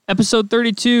Episode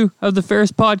 32 of the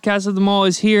Ferris Podcast of them all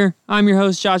is here. I'm your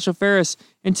host, Joshua Ferris,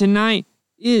 and tonight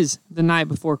is the night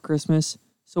before Christmas.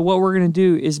 So what we're going to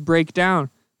do is break down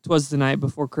 "'Twas the Night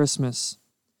Before Christmas."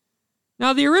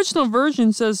 Now, the original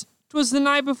version says, "'Twas the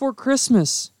night before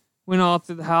Christmas, when all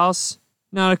through the house,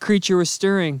 not a creature was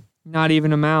stirring, not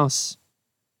even a mouse."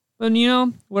 But you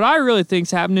know, what I really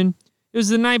think's happening, it was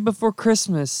the night before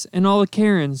Christmas, and all the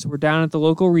Karens were down at the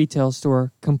local retail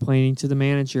store complaining to the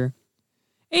manager.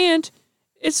 And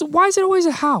why is it always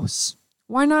a house?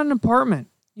 Why not an apartment?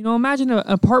 You know, imagine an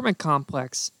apartment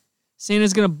complex.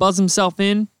 Santa's going to buzz himself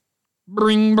in.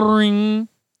 Bring, bring.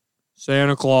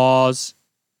 Santa Claus.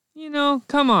 You know,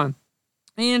 come on.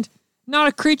 And not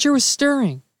a creature was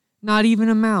stirring. Not even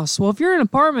a mouse. Well, if you're in an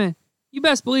apartment, you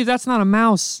best believe that's not a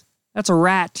mouse. That's a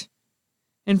rat.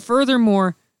 And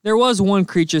furthermore, there was one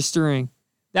creature stirring.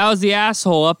 That was the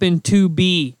asshole up in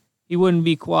 2B. He wouldn't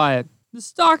be quiet. The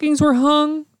stockings were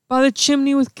hung by the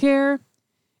chimney with care,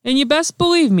 and you best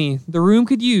believe me, the room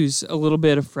could use a little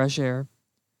bit of fresh air.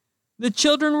 The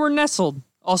children were nestled,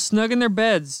 all snug in their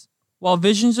beds, while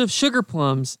visions of sugar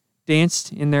plums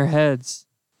danced in their heads.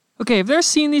 Okay, if they're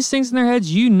seeing these things in their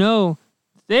heads, you know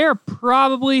they're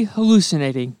probably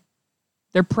hallucinating.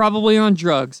 They're probably on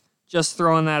drugs, just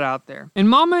throwing that out there. And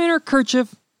Mama in her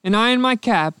kerchief and I in my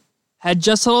cap had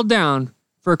just settled down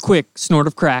for a quick snort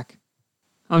of crack.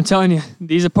 I'm telling you,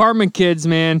 these apartment kids,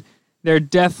 man, they're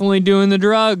definitely doing the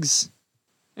drugs.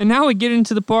 And now we get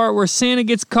into the part where Santa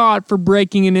gets caught for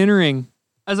breaking and entering.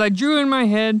 As I drew in my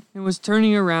head and was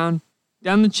turning around,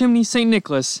 down the chimney St.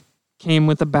 Nicholas came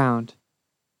with a bound.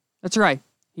 That's right,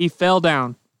 he fell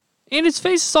down. And his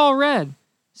face is all red.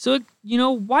 So,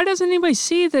 why doesn't anybody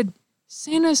see that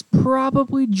Santa's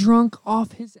probably drunk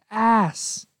off his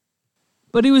ass?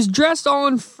 But he was dressed all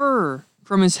in fur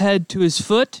from his head to his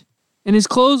foot, and his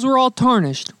clothes were all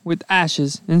tarnished with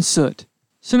ashes and soot.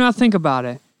 So now think about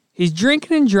it. He's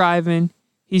drinking and driving,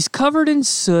 he's covered in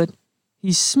soot,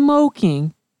 he's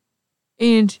smoking,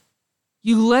 and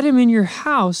you let him in your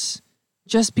house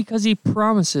just because he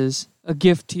promises a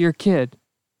gift to your kid.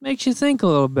 Makes you think a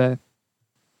little bit.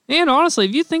 And honestly,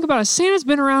 if you think about it, Santa's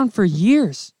been around for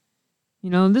years.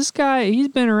 You know, this guy, he's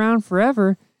been around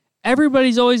forever.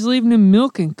 Everybody's always leaving him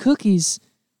milk and cookies.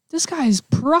 This guy's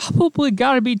probably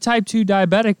got to be type 2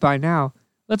 diabetic by now.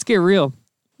 Let's get real.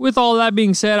 With all that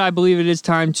being said, I believe it is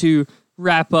time to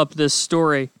wrap up this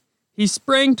story. He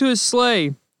sprang to his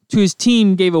sleigh. To his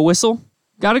team gave a whistle.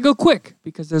 Gotta go quick,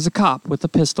 because there's a cop with a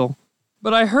pistol.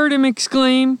 But I heard him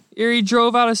exclaim, ere he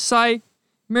drove out of sight,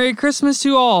 "Merry Christmas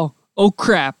to all. Oh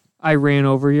crap, I ran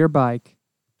over your bike."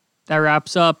 That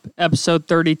wraps up episode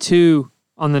 32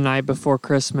 on the night before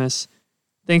Christmas.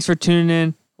 Thanks for tuning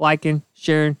in, liking,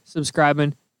 sharing,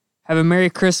 subscribing. Have a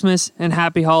Merry Christmas and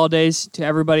Happy Holidays to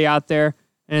everybody out there.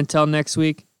 And until next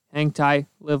week, hang tight,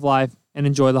 live life, and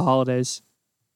enjoy the holidays.